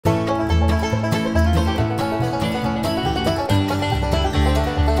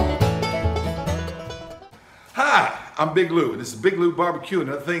I'm Big Lou, and this is Big Lou Barbecue and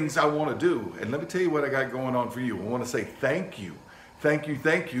other things I want to do. And let me tell you what I got going on for you. I want to say thank you to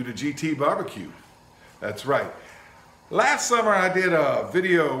GT Barbecue. That's right. Last summer I did a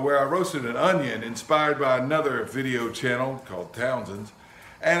video where I roasted an onion inspired by another video channel called Townsend's.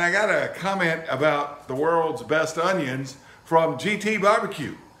 And I got a comment about the world's best onions from GT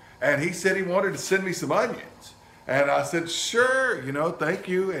Barbecue. And he said he wanted to send me some onions. And I said, sure, thank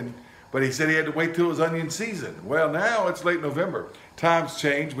you. But he said he had to wait till it was onion season. Well, now it's late November. Times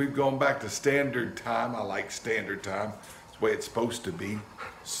change. We've gone back to standard time. I like standard time. It's the way it's supposed to be.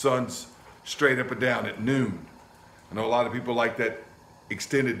 Sun's straight up and down at noon. I know a lot of people like that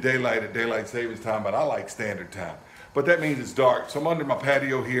extended daylight at daylight savings time, but I like standard time. But that means it's dark. So I'm under my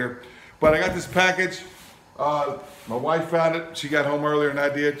patio here. But I got this package. My wife found it. She got home earlier than I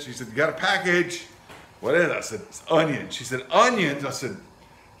did. She said, you got a package? What is it? I said, it's onions. She said, onions? I said,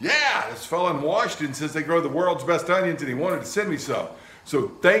 yeah, this fella in Washington says they grow the world's best onions and he wanted to send me some. So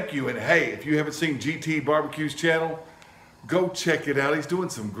thank you. And hey, if you haven't seen GT Barbecue's channel, go check it out. He's doing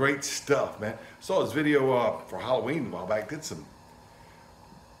some great stuff, man. Saw his video for Halloween a while back. Did some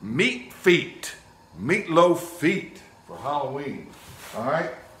meatloaf feet for Halloween. All right.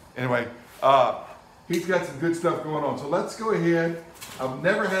 Anyway, he's got some good stuff going on. So let's go ahead. I've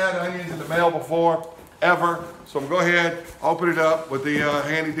never had onions in the mail before, ever. So I'm going to go ahead, open it up with the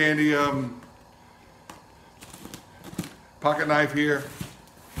handy dandy pocket knife here.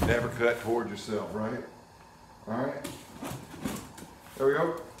 Never cut toward yourself, right? All right. There we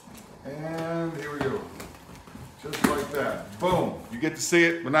go. And here we go. Just like that. Boom. You get to see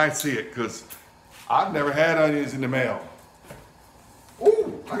it when I see it, because I've never had onions in the mail.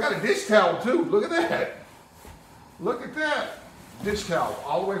 Ooh, I got a dish towel too. Look at that. Look at that. Dish towel,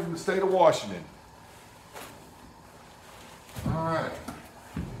 all the way from the state of Washington. All right.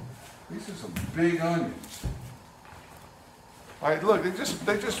 These are some big onions. All right, look,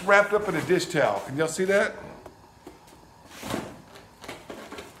 they just wrapped up in a dish towel. Can y'all see that?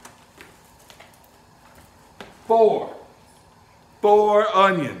 Four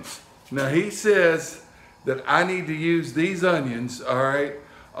onions. Now he says that I need to use these onions, all right,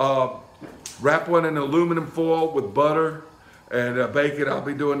 wrap one in aluminum foil with butter and bake it. I'll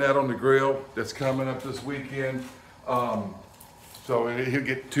be doing that on the grill that's coming up this weekend. So he'll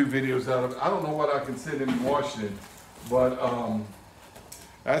get 2 videos out of it. I don't know what I can send him in Washington, but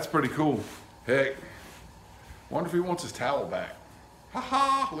that's pretty cool. Heck, wonder if he wants his towel back. Ha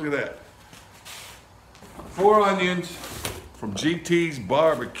ha, look at that. 4 onions from GT's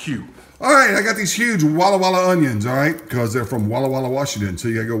Barbecue. All right, I got these huge Walla Walla onions, all right, because they're from Walla Walla, Washington. So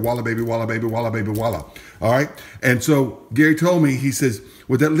you gotta go Walla baby, Walla baby, Walla baby, Walla. All right, and so Gary told me, he says,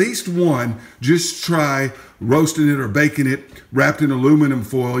 with at least one, just try roasting it or baking it, wrapped in aluminum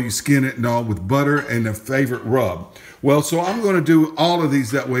foil, you skin it and all with butter and a favorite rub. Well, so I'm gonna do all of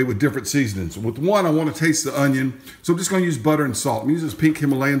these that way with different seasonings. With one, I wanna taste the onion, so I'm just gonna use butter and salt. I'm gonna use this pink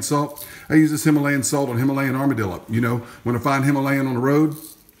Himalayan salt. I use this Himalayan salt on Himalayan armadillo. When I find Himalayan on the road,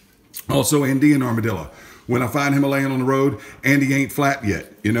 also Andean armadillo. When I find Himalayan on the road, Andy ain't flat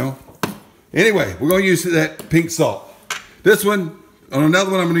yet, Anyway, we're gonna use that pink salt. This one, on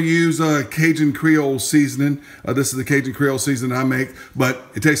another one, I'm going to use Cajun Creole seasoning. This is the Cajun Creole seasoning I make, but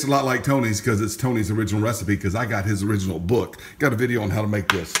it tastes a lot like Tony's because it's Tony's original recipe, because I got his original book. Got a video on how to make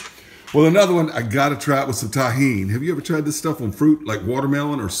this. Well, another one, I got to try it with some tahini. Have you ever tried this stuff on fruit like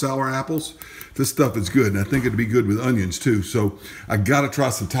watermelon or sour apples? This stuff is good, and I think it'd be good with onions too. So I got to try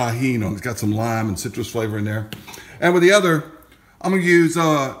some tahini on it. It's got some lime and citrus flavor in there. And with the other, I'm going to use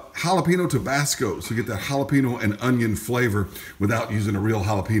jalapeno Tabasco, so you get that jalapeno and onion flavor without using a real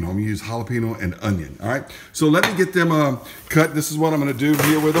jalapeno. I'm going to use jalapeno and onion, all right? So let me get them cut. This is what I'm going to do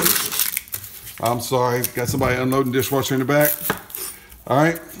here with them. I'm sorry, got somebody unloading dishwasher in the back. All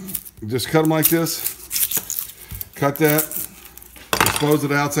right, just cut them like this. Cut that, dispose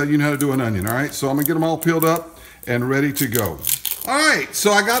of the outside. You know how to do an onion, all right? So I'm going to get them all peeled up and ready to go. All right,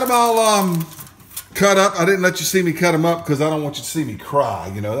 so I got them all cut up. I didn't let you see me cut them up because I don't want you to see me cry.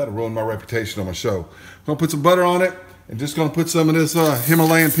 That'll ruin my reputation on my show. I'm going to put some butter on it and just going to put some of this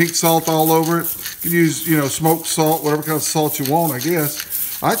Himalayan pink salt all over it. You can use, smoked salt, whatever kind of salt you want, I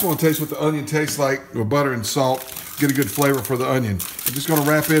guess. I just want to taste what the onion tastes like with butter and salt. Get a good flavor for the onion. I'm just going to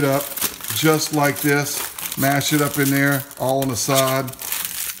wrap it up just like this. Mash it up in there, all on the side.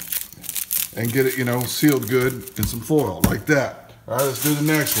 And get it, sealed good in some foil like that. All right, let's do the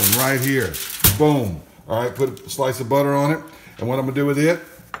next one right here. Boom. All right, put a slice of butter on it. And what I'm going to do with it,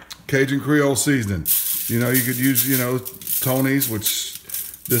 Cajun Creole seasoning. You could use, Tony's, which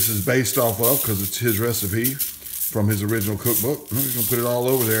this is based off of because it's his recipe from his original cookbook. I'm just going to put it all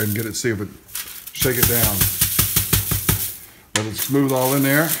over there and get it, see if it, shake it down. Let it smooth all in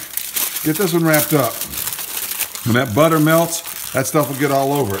there. Get this one wrapped up. When that butter melts, that stuff will get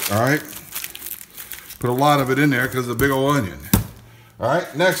all over it, all right? Put a lot of it in there because it's a big old onion. All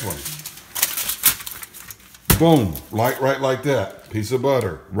right, next one. Boom, right like that. Piece of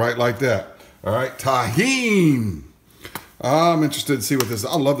butter, right like that. All right, tahini. I'm interested to see what this is.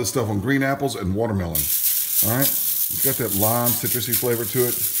 I love this stuff on green apples and watermelon. All right, it's got that lime, citrusy flavor to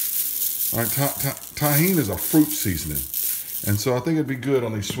it. All right, tahini is a fruit seasoning. And so I think it'd be good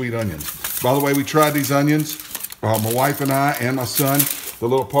on these sweet onions. By the way, we tried these onions. My wife and I and my son, the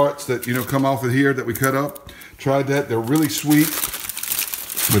little parts that, you know, come off of here that we cut up, tried that. They're really sweet,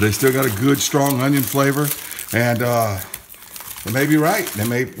 but they still got a good, strong onion flavor. And they may be right.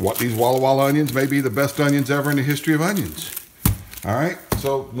 These Walla Walla onions may be the best onions ever in the history of onions. All right,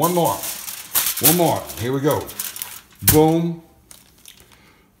 so one more. Here we go. Boom.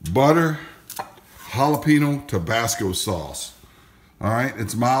 Butter, jalapeno, Tabasco sauce. All right,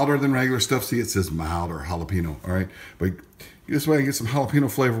 it's milder than regular stuff. See, it says mild or jalapeno. All right, but this way I get some jalapeno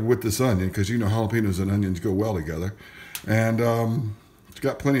flavor with this onion because you know jalapenos and onions go well together. And it's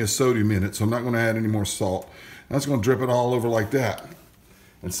got plenty of sodium in it, so I'm not going to add any more salt. I'm just going to drip it all over like that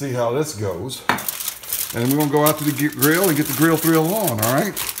and see how this goes. And then we're going to go out to the grill and get the grill on, all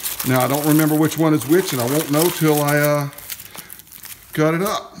right? Now, I don't remember which one is which, and I won't know till I cut it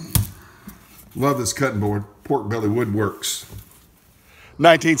up. Love this cutting board. Pork Belly Woodworks.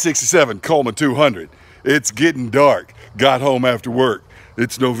 1967 Coleman 200. It's getting dark. Got home after work.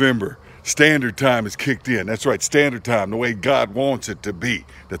 It's November. Standard time is kicked in. That's right, standard time, the way God wants it to be.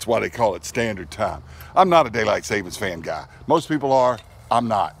 That's why they call it standard time. I'm not a daylight savings fan guy. Most people are. I'm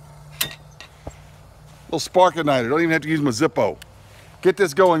not. Little spark igniter. Don't even have to use my Zippo. Get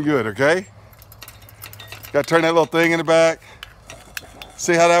this going good, okay? Got to turn that little thing in the back.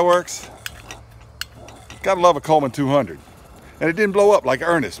 See how that works? Gotta love a Coleman 200. And it didn't blow up like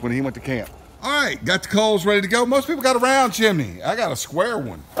Ernest when he went to camp. All right, got the coals ready to go. Most people got a round chimney. I got a square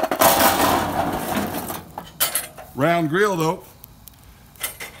one. Round grill though.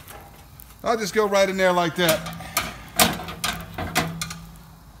 I'll just go right in there like that.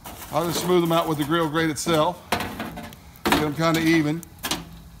 I'll just smooth them out with the grill grate itself. Get them kind of even.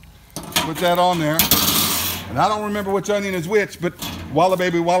 Put that on there. And I don't remember which onion is which, but Walla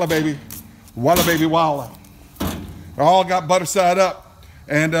baby, Walla baby, Walla baby, Walla. They all got butter side up.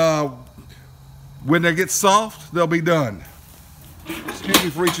 And when they get soft, they'll be done. Excuse me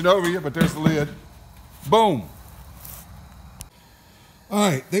for reaching over you, but there's the lid. Boom. All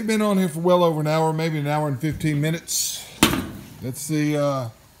right, they've been on here for well over an hour, maybe an hour and 15 minutes. Let's see.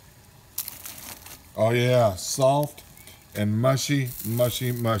 Oh yeah, soft and mushy,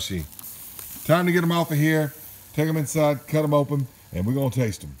 mushy, mushy. Time to get them off of here, take them inside, cut them open, and we're gonna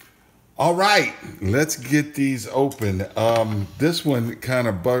taste them. All right, let's get these open. This one kind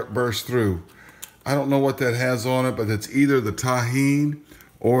of burst through. I don't know what that has on it, but it's either the tahini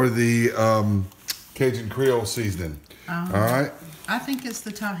or the Cajun Creole seasoning. All right. I think it's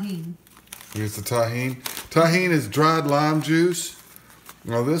the tahini. Here's the tahini. Tahini is dried lime juice.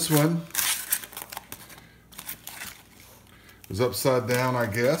 Now this one is upside down, I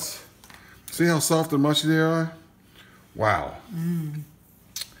guess. See how soft and mushy they are? Wow.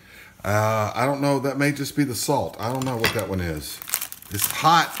 I don't know. That may just be the salt. I don't know what that one is. It's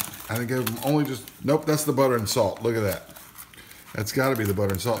hot. I think I'm only just... Nope, that's the butter and salt. Look at that. That's got to be the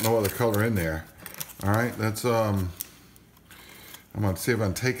butter and salt. No other color in there. All right, that's... I'm going to see if I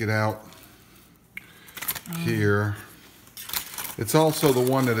can take it out here. It's also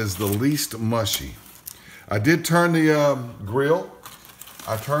the one that is the least mushy. I did turn the grill.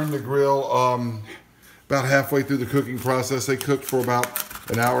 I turned the grill about halfway through the cooking process. They cooked for about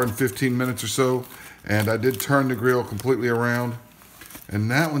an hour and 15 minutes or so. And I did turn the grill completely around. And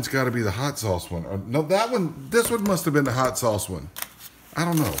that one's got to be the hot sauce one. No, this one must have been the hot sauce one. I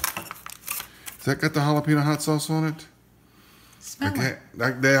don't know. Has that got the jalapeno hot sauce on it? Smell it.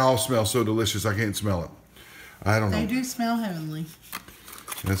 They all smell so delicious, I can't smell it. I don't know. They do smell heavenly.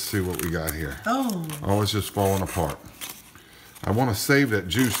 Let's see what we got here. Oh. Oh, it's just falling apart. I want to save that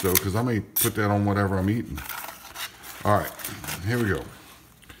juice, though, because I may put that on whatever I'm eating. All right, here we go.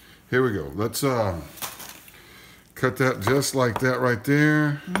 Here we go. Let's cut that just like that right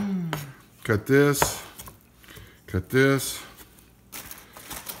there. Cut this. Cut this.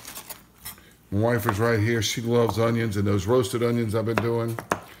 My wife is right here. She loves onions, and those roasted onions I've been doing.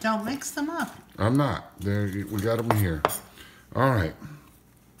 Don't mix them up. I'm not. There, we got them here. All right.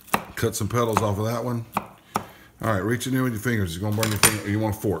 Cut some petals off of that one. All right, reach in there with your fingers. It's going to burn your finger. You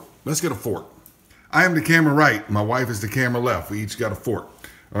want a fork? Let's get a fork. I am the camera right. My wife is the camera left. We each got a fork.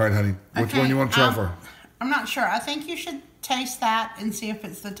 All right, honey. Which one you want to try for? I'm not sure. I think you should taste that and see if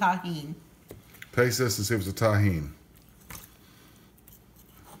it's the tahini. Taste this and see if it's a tahini.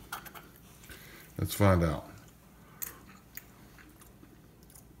 Let's find out.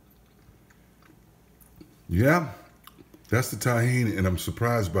 Yeah, that's the tahini, and I'm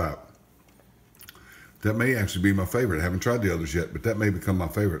surprised by it. That may actually be my favorite. I haven't tried the others yet, but that may become my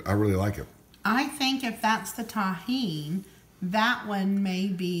favorite. I really like it. I think if that's the tahini, that one may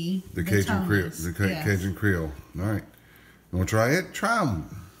be The Cajun Creole. Tony's. The Cajun Creole. All right. You want to try it? Try them.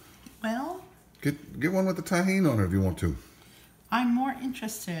 Well, Get one with the tahini on it if you want to. I'm more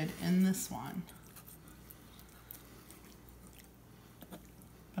interested in this one.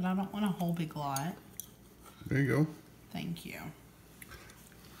 But I don't want a whole big lot. There you go. Thank you.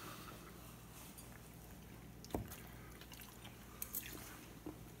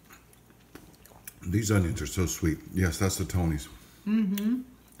 These onions are so sweet. Yes, that's the Tony's. Mm-hmm.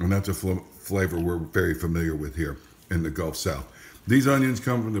 And that's a flavor we're very familiar with here in the Gulf South. These onions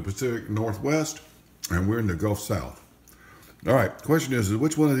come from the Pacific Northwest, and we're in the Gulf South. All right, question is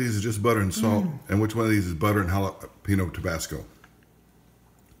which one of these is just butter and salt, and which one of these is butter and jalapeno Tabasco?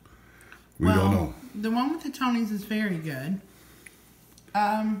 We don't know. The one with the Tony's is very good. You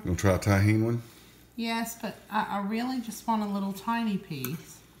want to try a tahini one? Yes, but I really just want a little tiny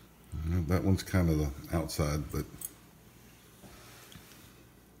piece. That one's kind of the outside, but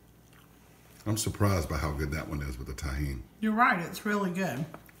I'm surprised by how good that one is with the tahini. You're right, it's really good.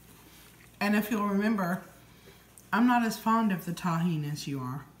 And if you'll remember, I'm not as fond of the tahini as you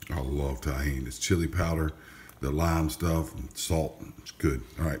are. I love tahini. It's chili powder, the lime stuff, and salt. It's good.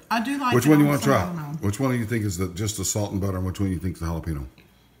 All right. I do like Which it one do you on want to try? salmon. Which one do you think is just the salt and butter, and which one do you think is the jalapeno?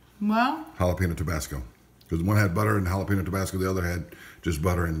 Well, Jalapeno Tabasco. Because one had butter and jalapeno Tabasco, the other had just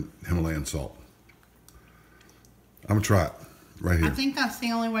butter and Himalayan salt. I'm going to try it right here. I think that's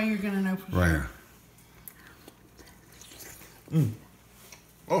the only way you're going to know for Right sure. here.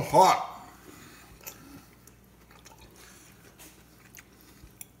 Oh, hot.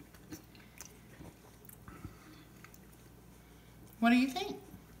 What do you think?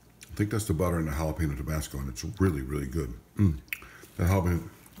 I think that's the butter and the jalapeno Tabasco, and it's really, really good. That jalapeno.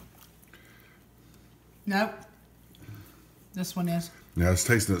 Nope. This one is. Yeah, it's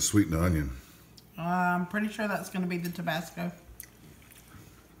tasting that sweet and the onion. I'm pretty sure that's going to be the Tabasco.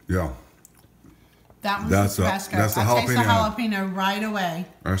 Yeah. That one's That's the the- Tabasco. that's the I taste the jalapeno. jalapeno right away.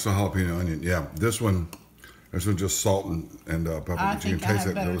 That's the jalapeno onion. Yeah, this one just salt and pepper. I But you think can I taste have that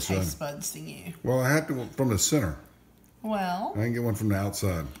and know better it's onion. taste buds than you. Well, I had to from the center. Well, I didn't get one from the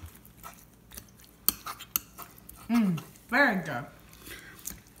outside. very good.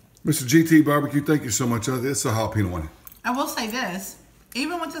 Mr. GT Barbecue, thank you so much. It's a jalapeno one. I will say this,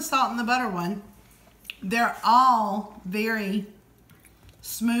 even with the salt and the butter one, they're all very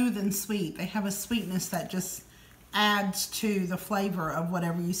smooth and sweet. They have a sweetness that just adds to the flavor of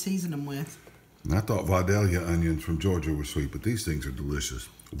whatever you season them with. And I thought Vidalia onions from Georgia were sweet, but these things are delicious.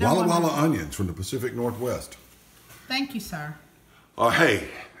 They're Walla Walla wonderful. onions from the Pacific Northwest. Thank you, sir. Oh, hey,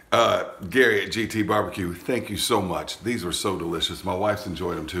 Gary at GT Barbecue, thank you so much. These were so delicious. My wife's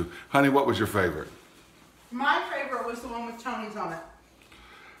enjoyed them too. Honey, what was your favorite? My favorite was the one with Tony's on it.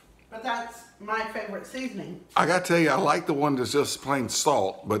 But that's my favorite seasoning. I gotta tell you, I like the one that's just plain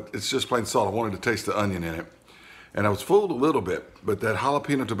salt, but it's just plain salt. I wanted to taste the onion in it. And I was fooled a little bit, but that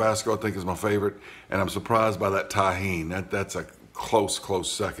jalapeno Tabasco I think is my favorite, and I'm surprised by that tahini. That's a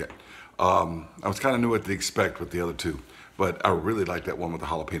close second. I was kind of knew what to expect with the other two, but I really like that one with the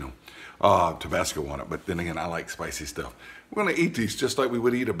jalapeno Tabasco on it. But then again, I like spicy stuff. We're gonna eat these just like we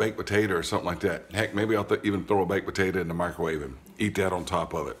would eat a baked potato or something like that. Heck, maybe I'll even throw a baked potato in the microwave and eat that on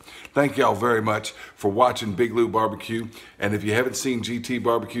top of it. Thank y'all very much for watching Big Lou Barbecue. And if you haven't seen GT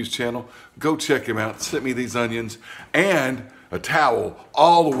Barbecue's channel, go check him out. Sent me these onions and a towel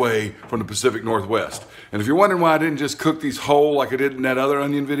all the way from the Pacific Northwest. And if you're wondering why I didn't just cook these whole like I did in that other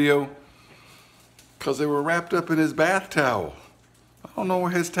onion video, because they were wrapped up in his bath towel. I don't know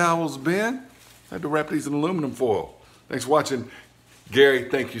where his towel's been. I had to wrap these in aluminum foil. Thanks for watching. Gary,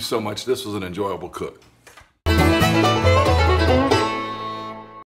 thank you so much. This was an enjoyable cook.